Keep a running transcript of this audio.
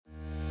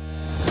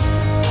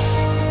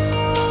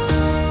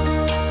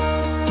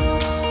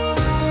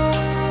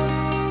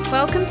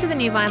to the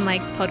New Vine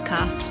Lakes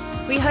podcast.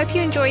 We hope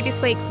you enjoy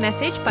this week's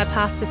message by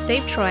Pastor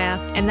Steve Troyer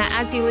and that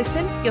as you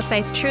listen, your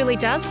faith truly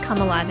does come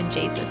alive in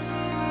Jesus.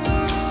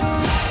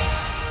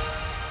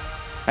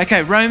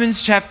 Okay,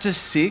 Romans chapter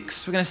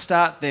 6. We're going to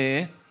start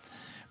there.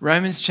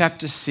 Romans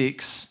chapter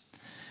 6.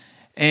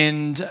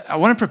 And I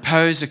want to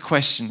propose a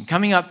question.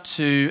 Coming up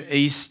to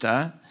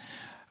Easter,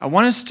 I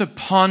want us to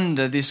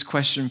ponder this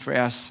question for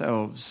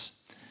ourselves.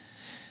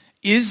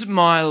 Is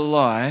my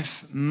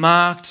life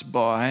marked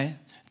by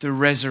the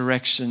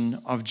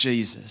resurrection of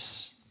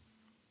Jesus?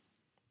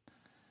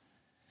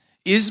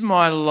 Is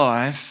my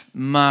life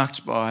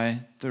marked by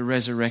the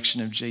resurrection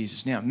of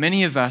Jesus? Now,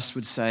 many of us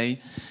would say,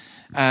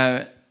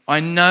 I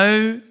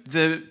know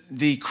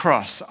the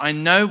cross. I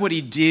know what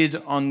he did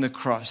on the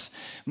cross.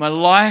 My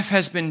life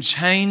has been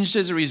changed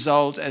as a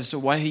result as to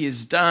what he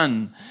has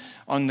done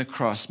on the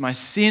cross. My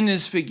sin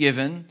is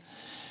forgiven.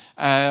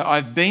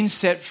 I've been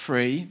set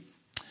free.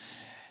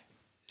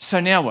 So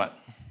now what?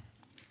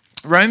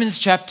 Romans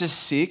chapter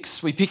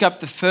 6, we pick up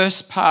the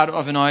first part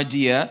of an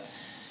idea.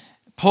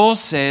 Paul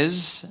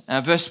says,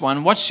 verse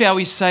 1, "What shall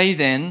we say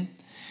then?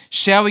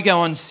 Shall we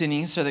go on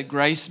sinning so that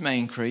grace may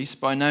increase?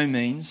 By no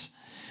means.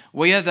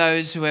 We are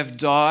those who have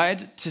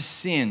died to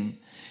sin.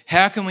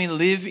 How can we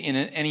live in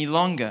it any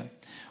longer?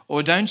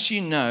 Or don't you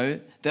know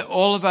that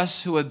all of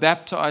us who were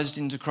baptized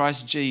into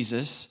Christ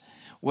Jesus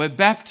were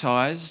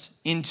baptized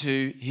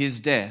into his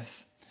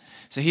death?"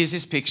 So here's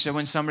this picture.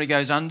 When somebody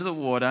goes under the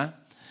water,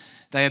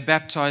 they are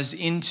baptized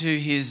into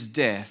his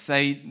death.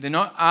 They're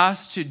not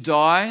asked to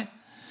die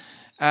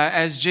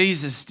as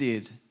Jesus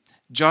did.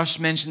 Josh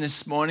mentioned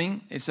this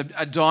morning, it's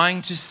a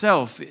dying to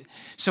self.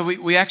 So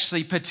we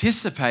actually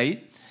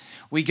participate.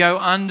 We go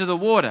under the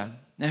water.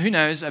 Now, who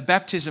knows, a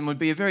baptism would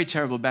be a very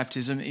terrible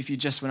baptism if you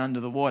just went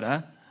under the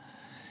water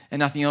and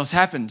nothing else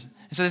happened.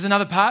 And so there's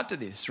another part to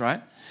this,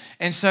 right?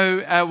 And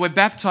so we're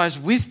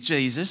baptized with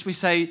Jesus. We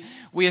say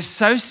we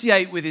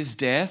associate with his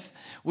death.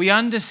 We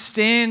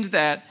understand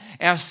that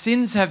our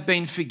sins have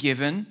been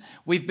forgiven.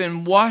 We've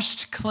been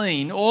washed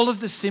clean. All of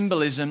the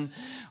symbolism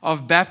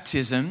of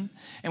baptism.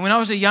 And when I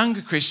was a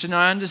younger Christian,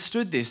 I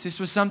understood this. This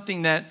was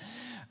something that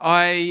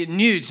I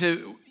knew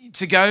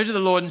to go to the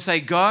Lord and say,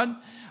 God,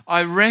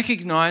 I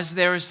recognize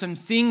there are some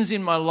things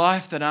in my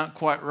life that aren't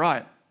quite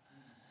right.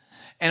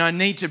 And I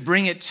need to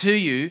bring it to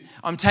you.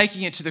 I'm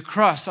taking it to the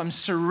cross. I'm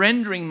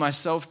surrendering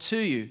myself to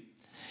you.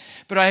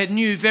 But I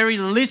knew very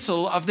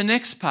little of the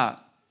next part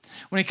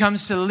when it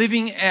comes to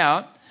living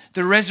out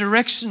the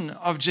resurrection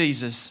of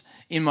Jesus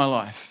in my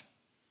life.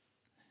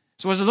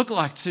 So what does it look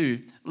like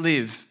to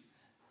live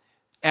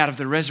out of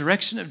the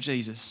resurrection of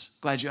Jesus?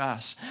 Glad you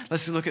asked.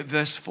 Let's look at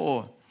verse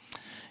 4.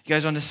 He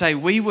goes on to say,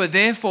 "We were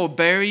therefore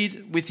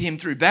buried with him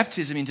through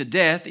baptism into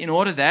death in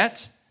order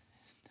that,"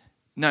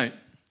 note,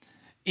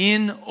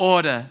 in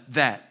order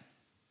that.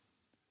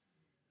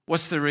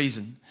 What's the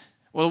reason?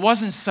 Well, it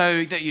wasn't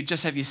so that you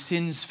just have your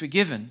sins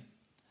forgiven.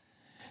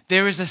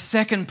 There is a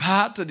second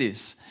part to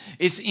this.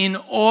 It's in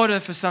order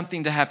for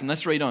something to happen.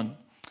 Let's read on.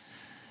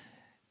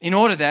 "In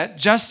order that,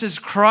 just as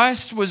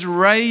Christ was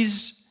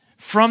raised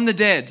from the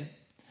dead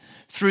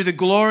through the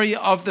glory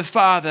of the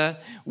Father,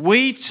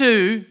 we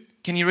too,"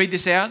 can you read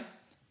this out?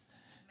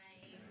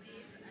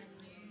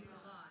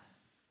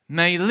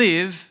 "May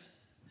live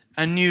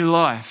a new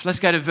life." Let's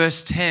go to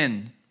verse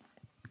 10.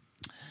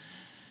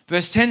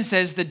 Verse 10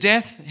 says, "The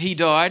death he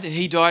died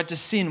to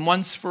sin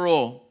once for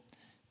all."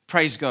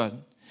 Praise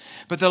God.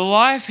 "But the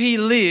life he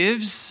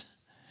lives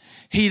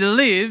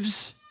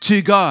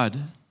to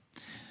God."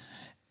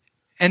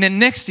 And then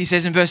next he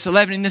says in verse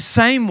 11, "In the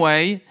same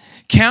way,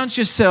 count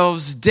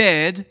yourselves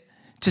dead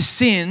to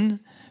sin,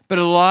 but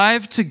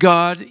alive to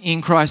God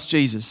in Christ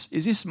Jesus."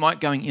 Is this mic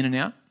going in and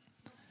out?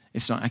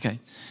 It's not, okay.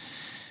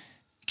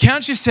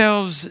 Count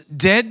yourselves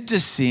dead to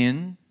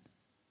sin.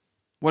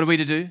 What are we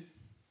to do?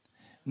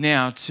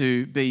 Now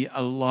to be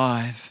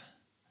alive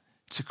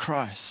to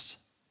Christ.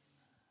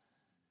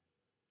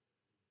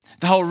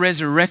 The whole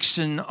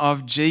resurrection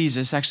of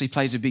Jesus actually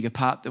plays a bigger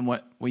part than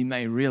what we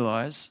may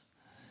realize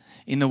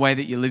in the way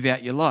that you live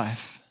out your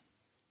life.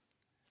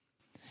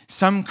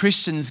 Some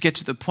Christians get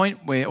to the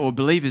point where, or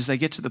believers, they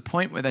get to the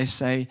point where they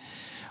say,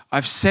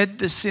 I've said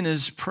the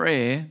sinner's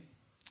prayer.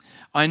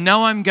 I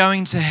know I'm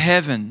going to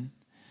heaven.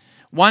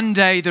 One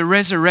day the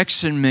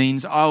resurrection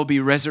means I'll be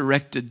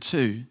resurrected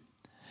too.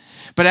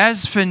 But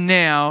as for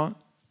now,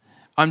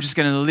 I'm just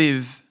going to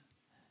live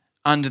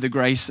under the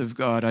grace of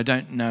God. I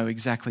don't know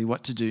exactly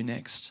what to do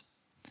next.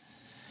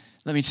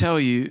 Let me tell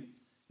you,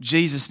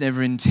 Jesus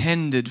never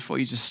intended for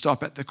you to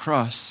stop at the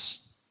cross.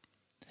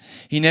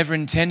 He never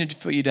intended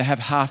for you to have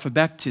half a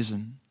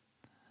baptism.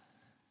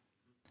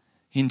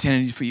 He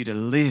intended for you to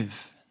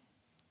live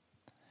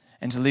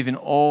and to live in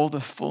all the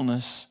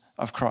fullness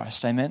of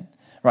Christ. Amen?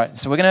 Right,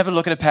 so we're going to have a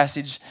look at a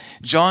passage,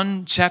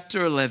 John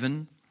chapter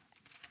 11.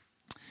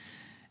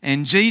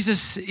 And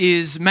Jesus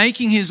is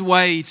making his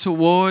way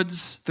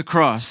towards the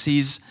cross.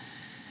 He's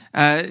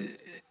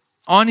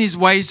on his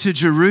way to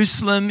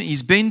Jerusalem.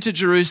 He's been to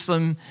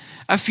Jerusalem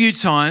a few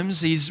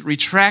times. He's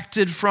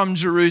retracted from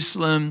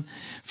Jerusalem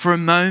for a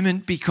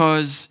moment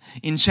because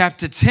in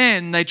chapter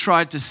 10 they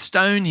tried to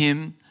stone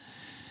him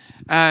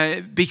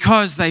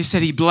because they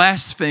said he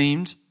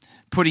blasphemed,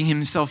 putting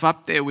himself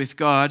up there with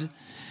God.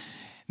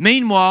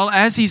 Meanwhile,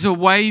 as he's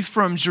away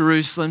from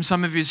Jerusalem,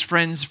 some of his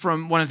friends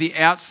from one of the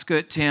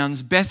outskirt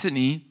towns,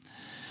 Bethany,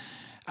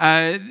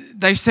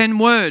 they send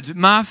word.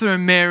 Martha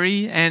and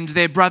Mary and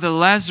their brother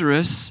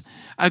Lazarus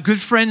are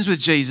good friends with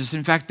Jesus.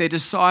 In fact, they're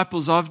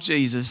disciples of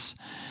Jesus.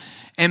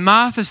 And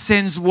Martha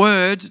sends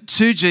word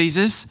to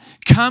Jesus,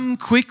 come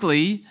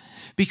quickly,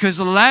 because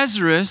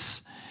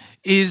Lazarus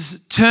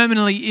is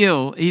terminally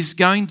ill. He's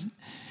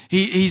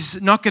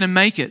not going to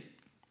make it.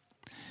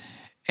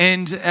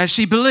 And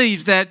she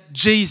believed that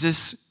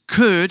Jesus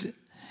could,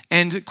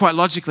 and quite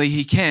logically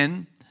he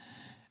can,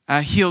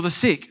 heal the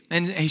sick.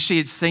 And she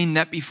had seen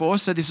that before,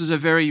 so this was a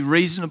very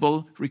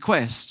reasonable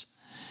request.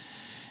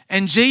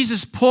 And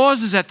Jesus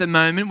pauses at the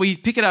moment. We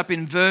pick it up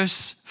in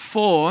verse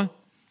 4.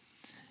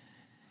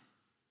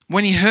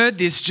 When he heard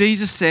this,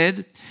 Jesus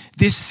said,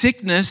 "This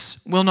sickness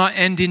will not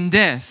end in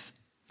death."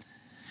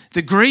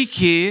 The Greek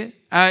here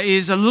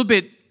is a little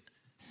bit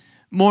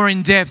more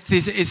in depth.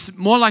 It's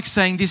more like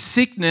saying this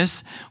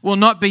sickness will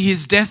not be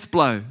his death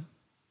blow.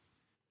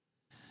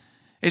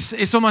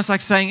 It's almost like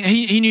saying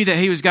he knew that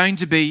he was going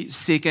to be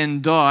sick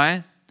and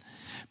die,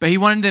 but he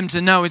wanted them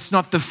to know it's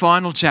not the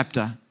final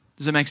chapter.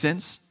 Does that make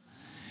sense?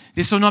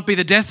 This will not be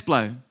the death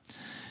blow.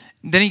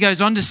 Then he goes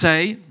on to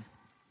say,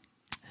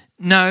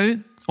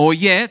 no, or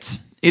yet,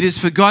 it is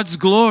for God's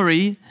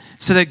glory,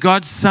 so that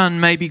God's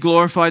Son may be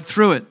glorified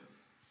through it.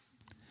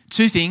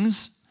 Two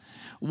things.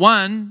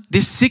 One,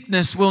 this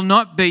sickness will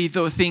not be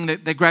the thing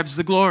that grabs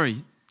the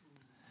glory.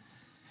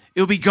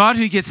 It'll be God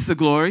who gets the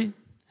glory.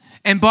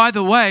 And by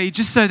the way,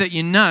 just so that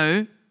you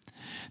know,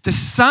 the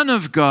Son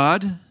of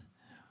God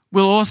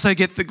will also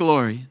get the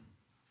glory.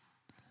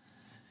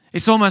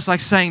 It's almost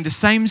like saying the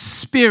same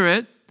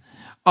spirit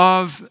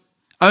of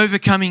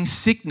overcoming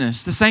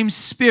sickness, the same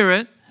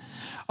spirit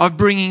of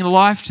bringing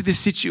life to this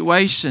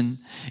situation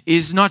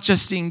is not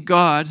just in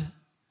God,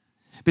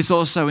 but it's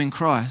also in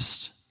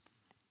Christ.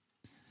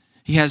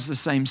 He has the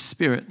same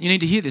spirit. You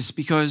need to hear this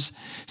because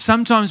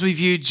sometimes we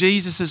view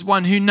Jesus as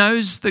one who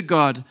knows the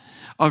God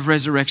of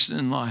resurrection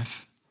and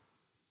life.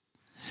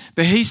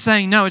 But he's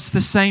saying, no, it's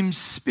the same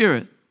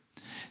spirit.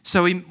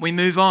 So we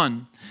move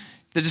on.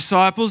 The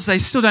disciples, they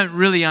still don't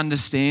really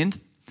understand,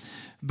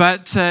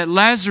 but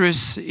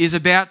Lazarus is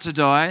about to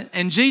die,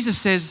 and Jesus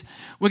says,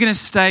 we're going to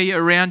stay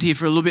around here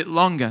for a little bit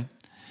longer.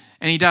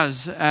 And he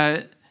does.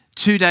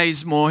 2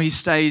 days more, he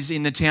stays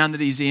in the town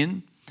that he's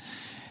in.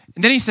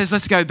 And then he says,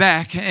 let's go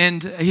back.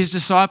 And his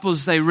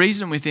disciples, they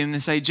reason with him. They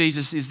say,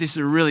 Jesus, is this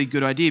a really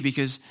good idea?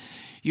 Because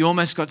you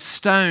almost got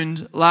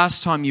stoned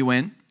last time you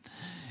went,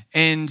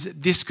 and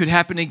this could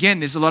happen again.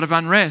 There's a lot of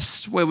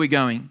unrest where we're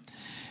going.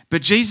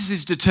 But Jesus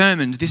is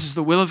determined. This is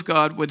the will of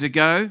God. We're to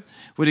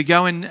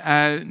go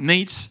and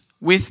meet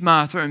with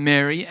Martha and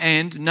Mary,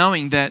 and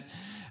knowing that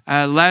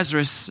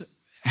Lazarus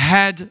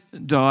had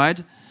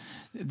died,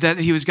 that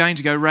he was going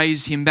to go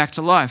raise him back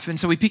to life. And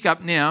so we pick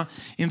up now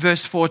in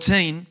verse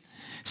 14.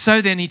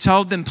 So then he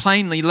told them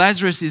plainly,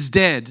 Lazarus is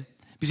dead,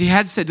 because he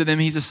had said to them,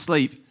 he's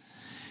asleep.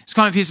 It's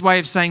kind of his way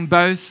of saying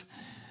both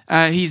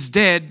he's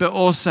dead, but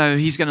also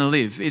he's going to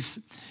live.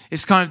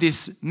 It's kind of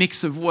this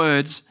mix of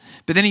words.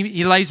 But then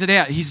he lays it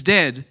out. He's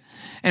dead.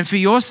 And for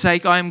your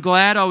sake, I am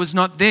glad I was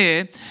not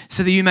there,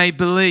 so that you may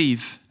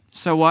believe.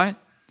 So why?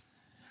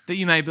 That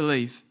you may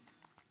believe.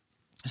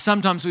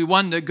 Sometimes we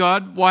wonder,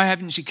 God, why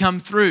haven't you come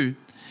through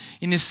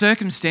in this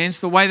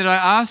circumstance the way that I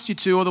asked you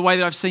to, or the way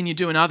that I've seen you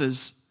do in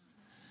others?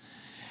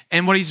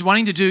 And what he's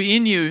wanting to do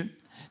in you,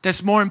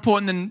 that's more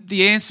important than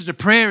the answer to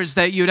prayer, is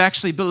that you would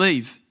actually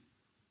believe.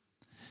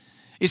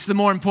 It's the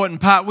more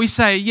important part. We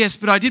say, yes,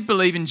 but I did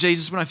believe in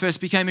Jesus when I first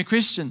became a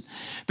Christian.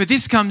 But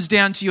this comes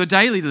down to your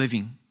daily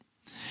living.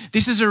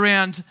 This is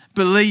around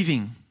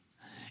believing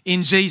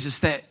in Jesus,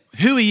 that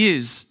who he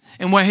is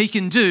and what he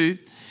can do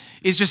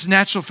is just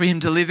natural for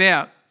him to live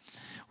out.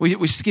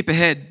 We skip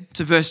ahead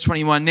to verse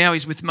 21. Now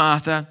he's with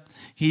Martha.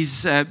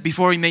 He's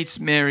before he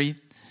meets Mary.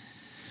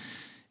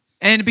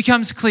 And it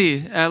becomes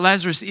clear,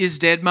 Lazarus is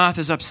dead.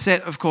 Martha's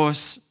upset, of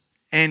course,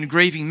 and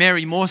grieving.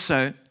 Mary more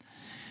so.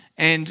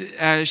 And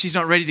she's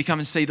not ready to come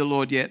and see the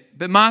Lord yet.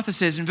 But Martha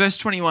says in verse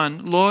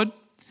 21, Lord,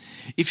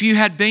 if you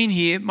had been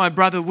here, my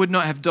brother would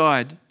not have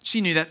died.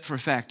 She knew that for a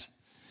fact.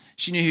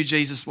 She knew who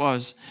Jesus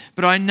was.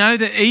 But I know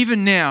that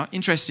even now,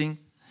 interesting,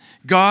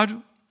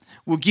 God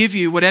will give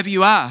you whatever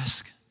you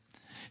ask.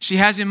 She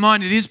has in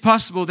mind it is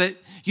possible that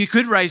you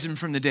could raise him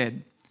from the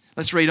dead.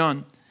 Let's read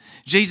on.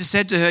 Jesus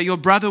said to her, your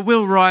brother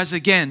will rise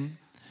again,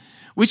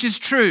 which is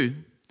true.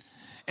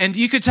 And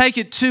you could take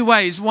it two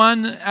ways.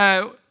 One,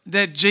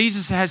 that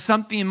Jesus has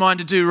something in mind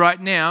to do right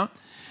now.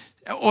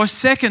 Or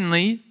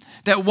secondly,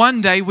 that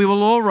one day we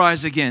will all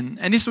rise again.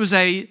 And this was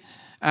a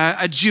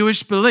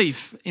Jewish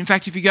belief. In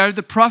fact, if you go to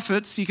the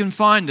prophets, you can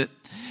find it.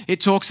 It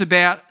talks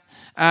about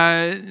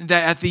that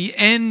at the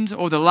end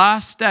or the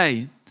last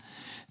day,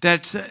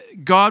 that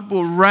God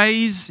will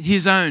raise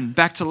his own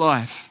back to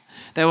life.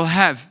 They will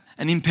have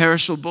an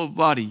imperishable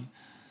body.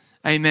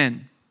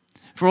 Amen.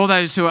 For all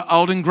those who are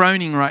old and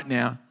groaning right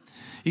now,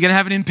 you're going to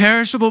have an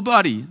imperishable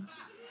body.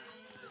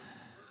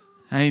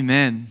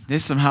 Amen.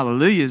 There's some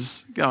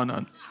hallelujahs going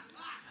on.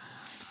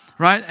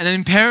 Right? An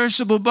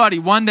imperishable body,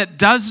 one that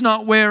does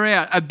not wear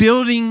out. A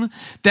building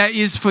that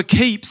is for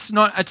keeps,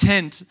 not a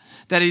tent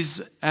that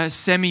is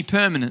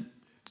semi-permanent.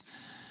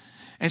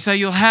 And so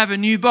you'll have a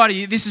new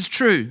body. This is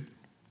true.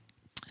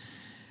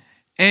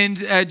 And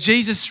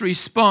Jesus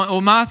responds,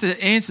 or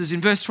Martha answers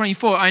in verse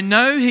 24, I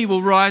know he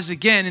will rise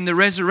again in the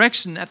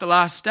resurrection at the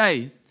last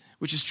day,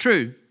 which is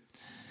true.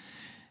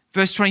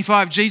 Verse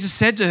 25, Jesus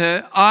said to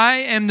her, I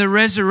am the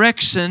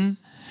resurrection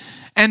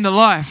and the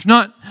life.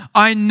 Not,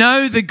 I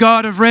know the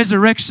God of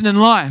resurrection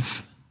and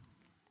life.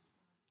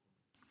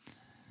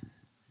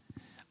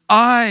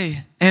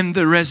 I am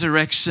the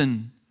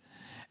resurrection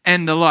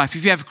and the life.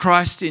 If you have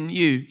Christ in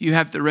you, you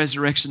have the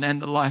resurrection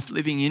and the life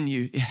living in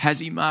you. Has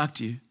he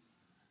marked you?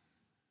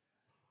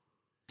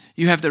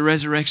 You have the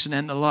resurrection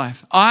and the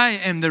life. I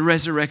am the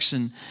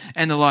resurrection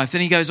and the life. Then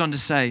he goes on to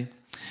say,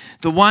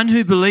 the one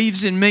who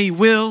believes in me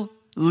will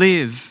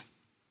live,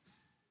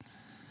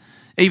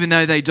 even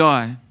though they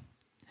die.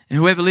 And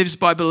whoever lives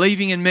by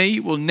believing in me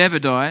will never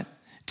die.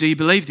 Do you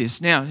believe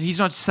this? Now, he's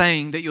not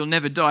saying that you'll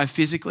never die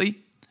physically,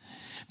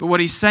 but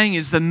what he's saying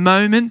is the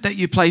moment that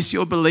you place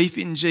your belief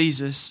in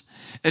Jesus,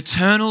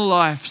 eternal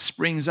life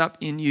springs up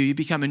in you. You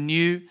become a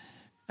new,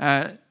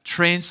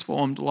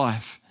 transformed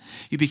life.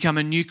 You become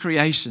a new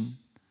creation.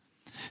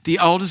 The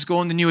old is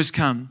gone, the new has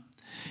come.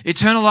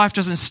 Eternal life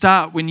doesn't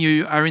start when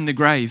you are in the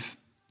grave.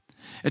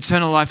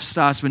 Eternal life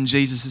starts when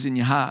Jesus is in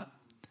your heart.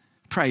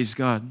 Praise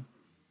God.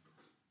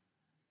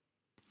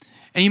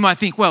 And you might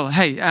think, well,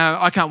 hey,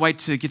 I can't wait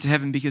to get to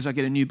heaven because I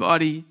get a new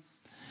body.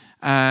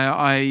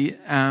 I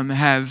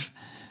have,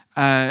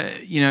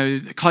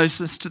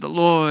 closeness to the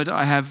Lord.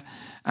 I have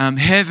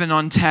heaven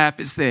on tap.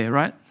 It's there,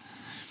 right?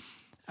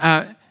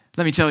 Let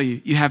me tell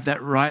you, you have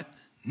that right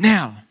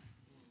now.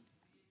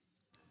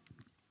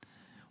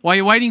 Why are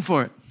you waiting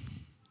for it?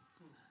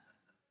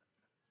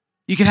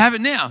 You can have it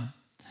now.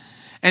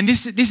 And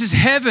this is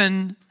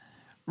heaven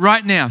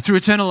right now through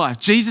eternal life.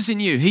 Jesus in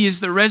you. He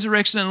is the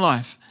resurrection and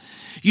life.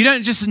 You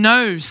don't just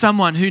know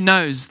someone who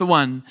knows the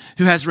one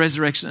who has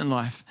resurrection and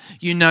life.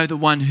 You know the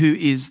one who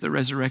is the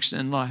resurrection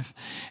and life.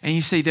 And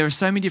you see, there are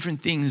so many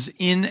different things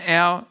in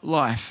our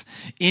life,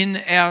 in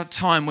our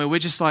time where we're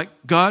just like,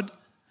 God,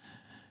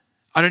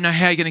 I don't know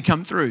how you're going to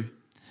come through.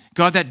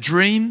 God, that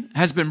dream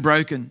has been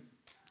broken.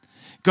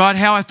 God,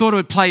 how I thought it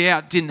would play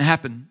out didn't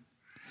happen.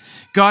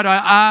 God, I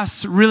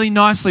asked really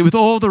nicely with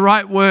all the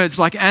right words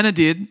like Anna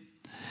did,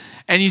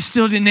 and you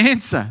still didn't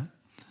answer.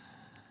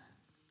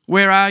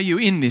 Where are you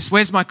in this?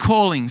 Where's my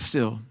calling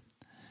still?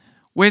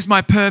 Where's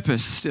my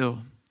purpose still?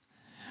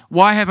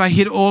 Why have I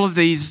hit all of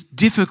these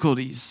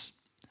difficulties?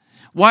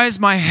 Why is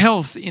my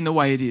health in the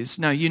way it is?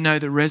 No, you know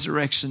the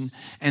resurrection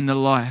and the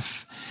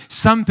life.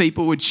 Some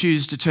people would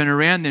choose to turn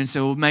around there and say,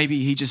 well,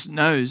 maybe he just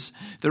knows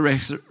the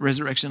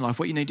resurrection and life.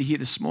 What you need to hear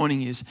this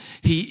morning is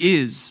he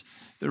is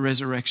the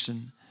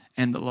resurrection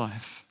and the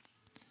life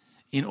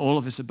in all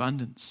of its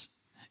abundance,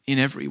 in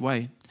every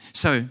way.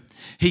 So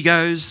he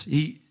goes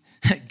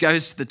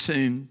to the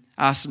tomb,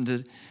 asks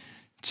him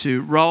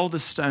to roll the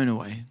stone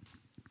away.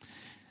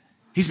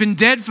 He's been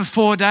dead for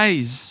 4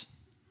 days.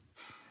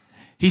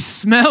 He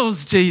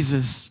smells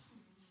Jesus.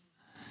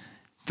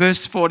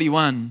 Verse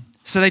 41.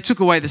 So they took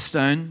away the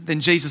stone.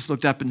 Then Jesus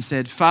looked up and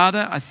said,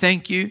 Father, I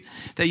thank you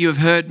that you have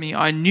heard me.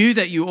 I knew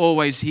that you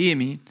always hear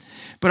me,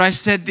 but I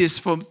said this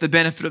for the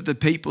benefit of the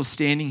people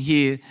standing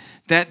here,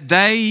 that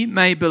they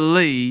may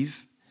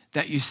believe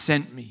that you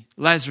sent me.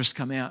 Lazarus,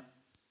 come out.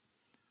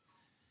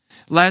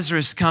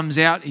 Lazarus comes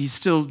out. He's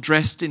still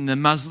dressed in the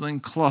muslin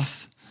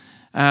cloth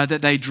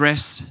that they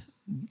dressed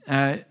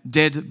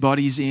dead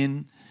bodies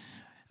in.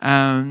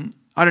 I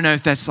don't know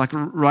if that's like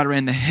right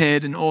around the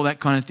head and all that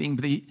kind of thing,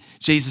 but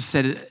Jesus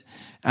said,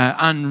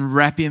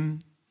 unwrap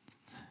him,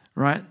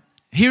 right?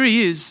 Here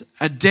he is,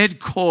 a dead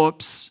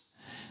corpse,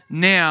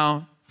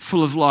 now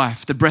full of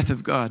life, the breath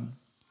of God,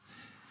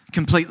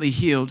 completely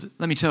healed.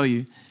 Let me tell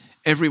you,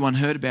 everyone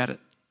heard about it.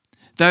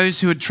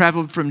 Those who had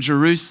traveled from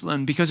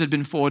Jerusalem, because it had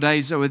been 4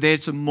 days, they were there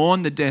to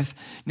mourn the death.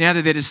 Now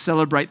they're there to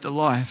celebrate the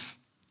life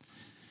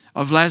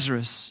of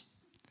Lazarus.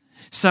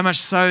 So much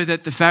so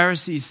that the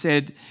Pharisees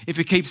said, if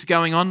it keeps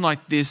going on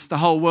like this, the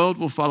whole world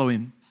will follow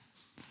him.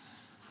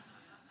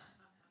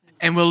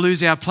 And we'll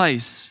lose our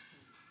place.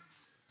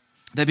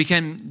 They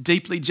became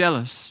deeply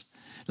jealous.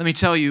 Let me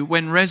tell you,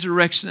 when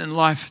resurrection and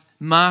life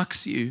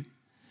marks you,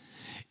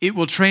 it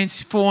will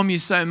transform you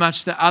so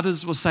much that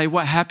others will say,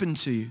 what happened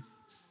to you?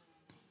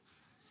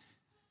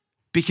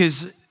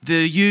 Because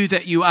the you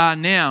that you are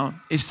now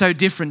is so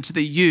different to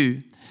the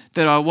you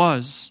that I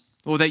was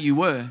or that you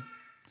were.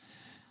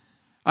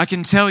 I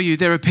can tell you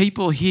there are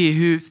people here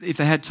who, if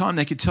they had time,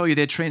 they could tell you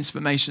their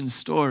transformation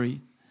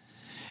story.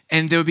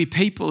 And there would be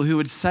people who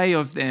would say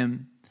of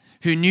them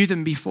who knew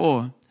them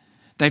before,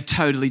 they've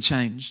totally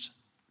changed.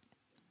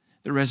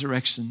 The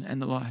resurrection and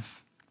the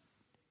life.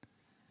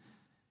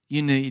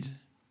 You need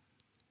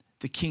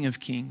the King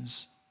of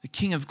Kings, the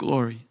King of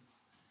Glory,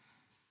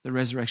 the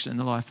resurrection and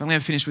the life. I'm going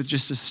to finish with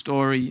just a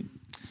story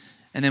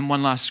and then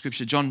one last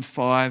scripture, John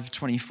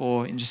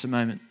 5:24 in just a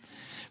moment.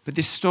 But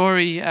this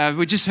story,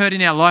 we just heard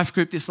in our life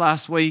group this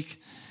last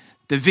week,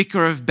 the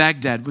Vicar of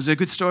Baghdad. Was it a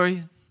good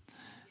story?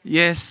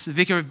 Yes, the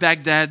Vicar of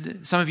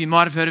Baghdad. Some of you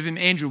might have heard of him.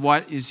 Andrew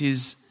White is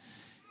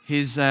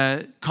his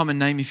common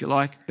name, if you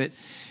like. But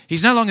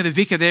he's no longer the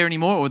vicar there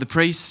anymore, or the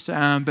priest,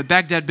 but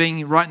Baghdad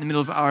being right in the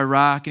middle of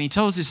Iraq. And he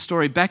tells this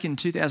story back in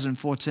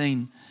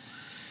 2014.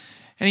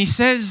 And he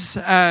says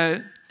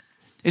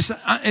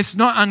it's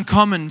not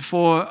uncommon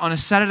for, on a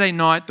Saturday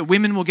night, the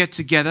women will get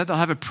together, they'll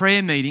have a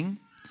prayer meeting,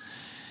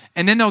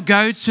 and then they'll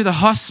go to the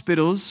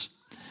hospitals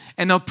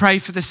and they'll pray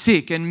for the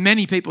sick. And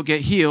many people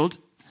get healed.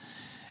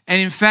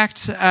 And in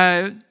fact,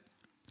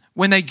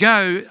 when they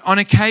go, on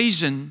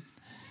occasion,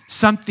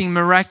 something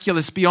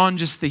miraculous beyond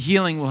just the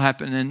healing will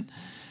happen.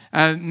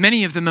 And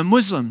many of them are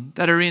Muslim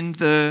that are in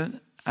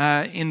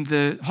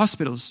the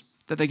hospitals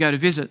that they go to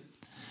visit.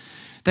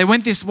 They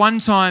went this one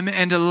time,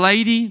 and a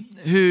lady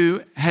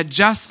who had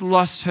just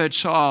lost her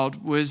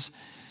child was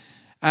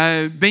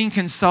being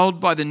consoled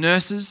by the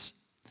nurses,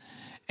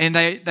 and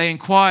they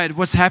inquired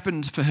what's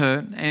happened for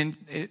her, and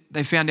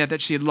they found out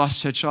that she had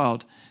lost her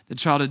child. The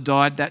child had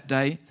died that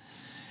day.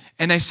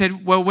 And they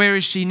said, well, where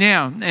is she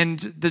now? And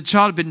the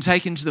child had been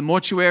taken to the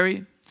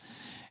mortuary.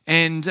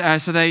 And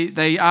so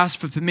they asked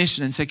for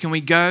permission and said, can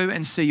we go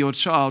and see your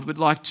child? We'd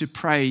like to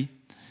pray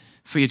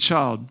for your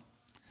child.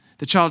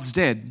 The child's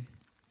dead.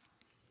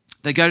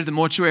 They go to the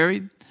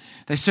mortuary.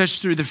 They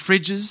search through the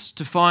fridges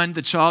to find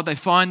the child. They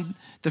find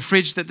the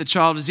fridge that the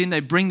child is in. They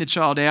bring the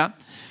child out.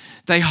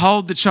 They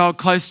hold the child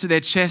close to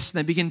their chest and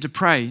they begin to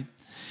pray.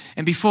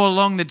 And before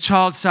long, the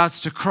child starts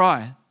to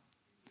cry.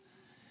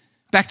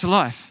 Back to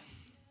life.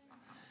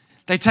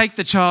 They take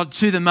the child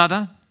to the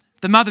mother.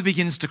 The mother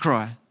begins to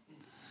cry.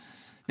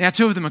 Now,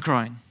 two of them are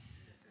crying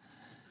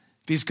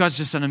because God's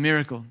just done a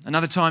miracle.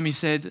 Another time he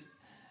said,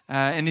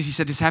 he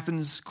said this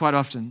happens quite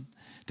often.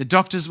 The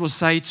doctors will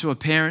say to a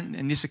parent,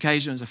 in this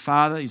occasion it was a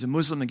father, he's a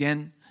Muslim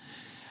again,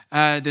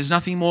 there's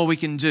nothing more we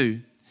can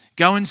do.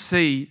 Go and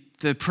see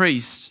the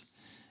priest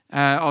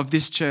of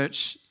this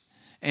church.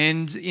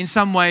 And in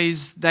some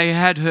ways they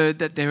had heard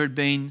that there had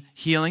been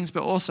healings,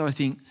 but also I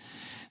think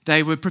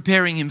they were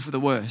preparing him for the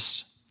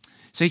worst.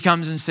 So he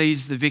comes and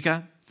sees the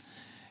vicar,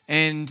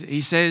 and he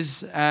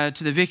says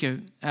to the vicar,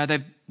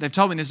 they've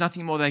told me there's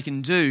nothing more they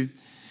can do.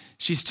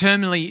 She's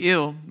terminally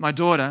ill, my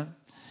daughter,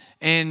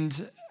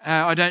 and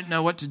I don't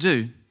know what to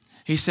do.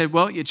 He said,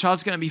 well, your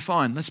child's going to be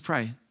fine. Let's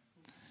pray.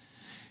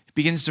 He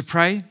begins to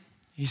pray.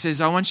 He says,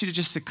 I want you to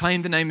just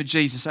claim the name of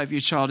Jesus over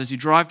your child. As you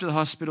drive to the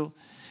hospital,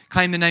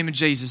 claim the name of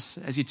Jesus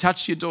as you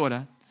touch your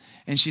daughter,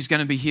 and she's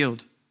going to be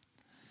healed.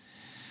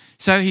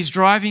 So he's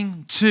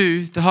driving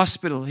to the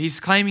hospital. He's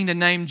claiming the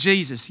name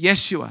Jesus,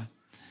 Yeshua,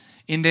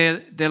 in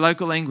their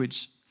local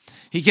language.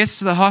 He gets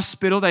to the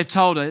hospital. They've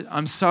told her,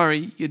 I'm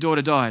sorry, your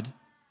daughter died.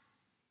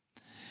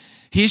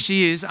 Here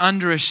she is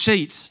under a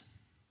sheet.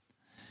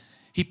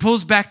 He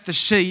pulls back the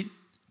sheet,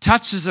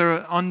 touches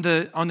her on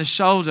the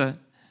shoulder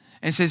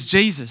and says,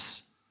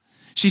 Jesus.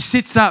 She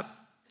sits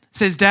up,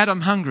 says, Dad,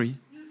 I'm hungry.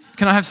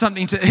 Can I have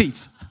something to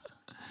eat?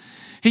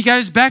 He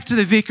goes back to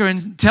the vicar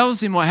and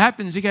tells him what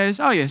happens. He goes,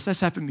 oh yes, that's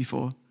happened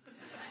before.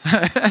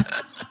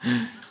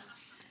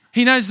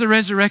 He knows the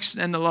resurrection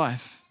and the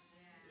life.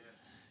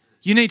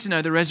 You need to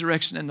know the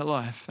resurrection and the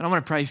life. And I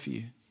want to pray for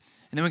you.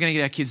 And then we're going to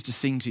get our kids to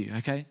sing to you,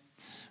 okay?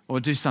 Or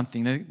do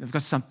something. They've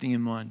got something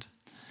in mind.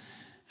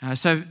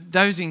 So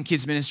those in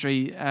kids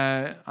ministry,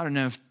 I don't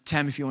know if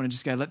Tam, if you want to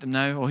just go let them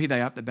know, or here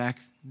they are up the back.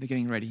 They're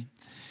getting ready.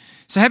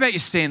 So how about you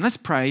stand? Let's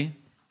pray.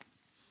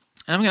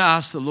 And I'm going to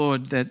ask the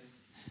Lord that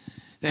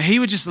he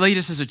would just lead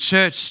us as a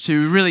church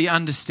to really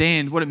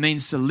understand what it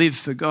means to live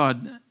for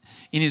God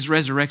in his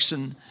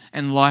resurrection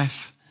and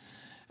life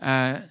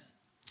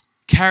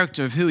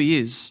character of who he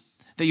is,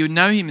 that you would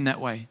know him in that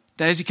way.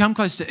 That as you come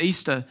close to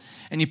Easter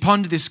and you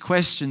ponder this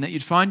question, that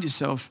you'd find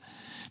yourself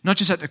not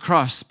just at the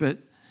cross, but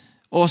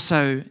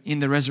also in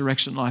the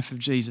resurrection life of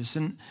Jesus.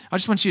 And I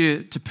just want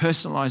you to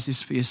personalize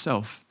this for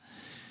yourself.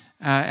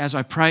 As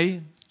I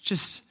pray,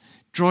 just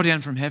draw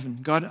down from heaven.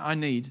 God, I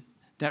need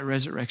that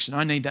resurrection.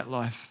 I need that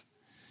life.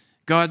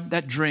 God,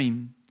 that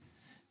dream,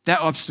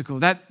 that obstacle,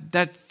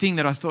 that thing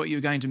that I thought you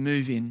were going to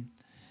move in,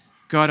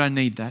 God, I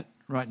need that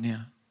right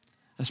now.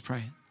 Let's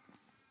pray.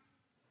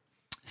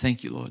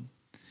 Thank you, Lord.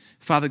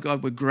 Father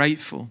God, we're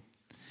grateful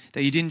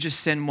that you didn't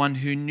just send one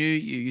who knew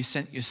you, you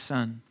sent your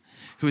Son,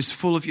 who is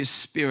full of your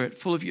Spirit,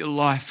 full of your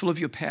life, full of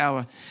your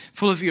power,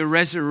 full of your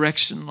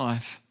resurrection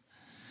life.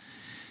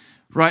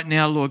 Right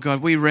now, Lord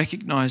God, we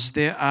recognize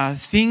there are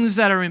things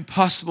that are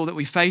impossible that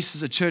we face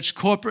as a church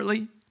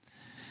corporately.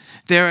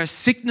 There are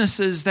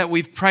sicknesses that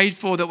we've prayed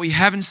for that we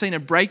haven't seen a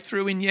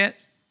breakthrough in yet.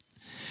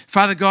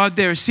 Father God,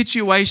 there are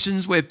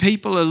situations where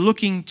people are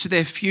looking to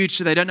their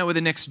future. They don't know where the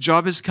next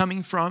job is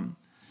coming from.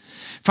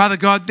 Father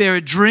God, there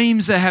are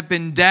dreams that have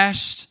been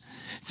dashed,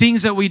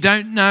 things that we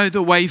don't know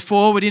the way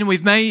forward in. We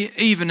may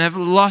even have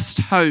lost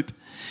hope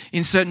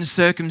in certain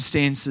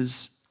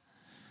circumstances.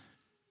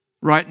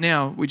 Right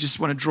now, we just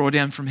want to draw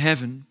down from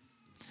heaven.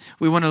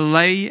 We want to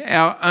lay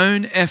our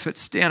own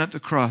efforts down at the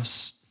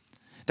cross.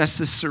 That's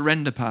the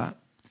surrender part.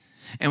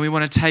 And we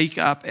want to take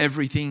up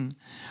everything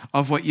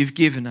of what you've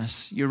given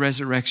us, your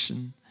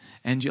resurrection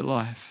and your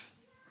life.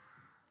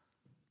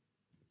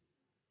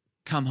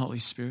 Come, Holy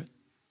Spirit.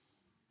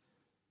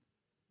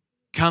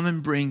 Come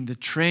and bring the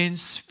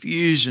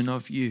transfusion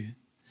of you,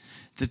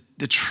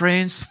 the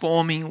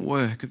transforming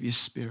work of your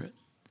Spirit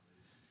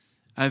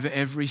over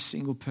every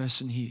single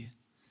person here.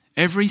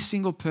 Every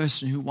single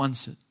person who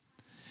wants it.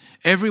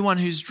 Everyone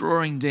who's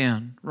drawing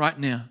down right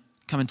now,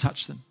 come and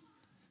touch them.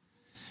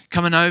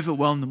 Come and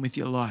overwhelm them with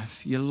your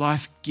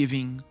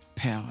life-giving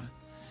power.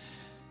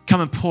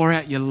 Come and pour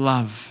out your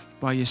love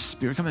by your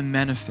Spirit. Come and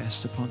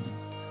manifest upon them.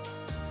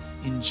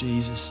 In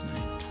Jesus'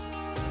 name.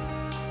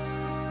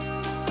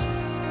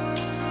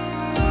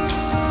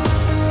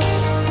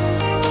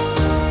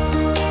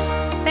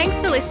 Thanks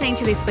for listening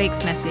to this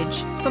week's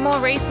message. For more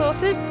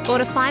resources or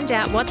to find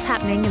out what's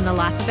happening in the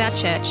life of our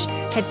church,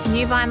 head to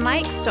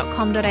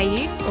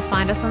newvinelakes.com.au or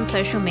find us on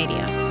social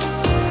media.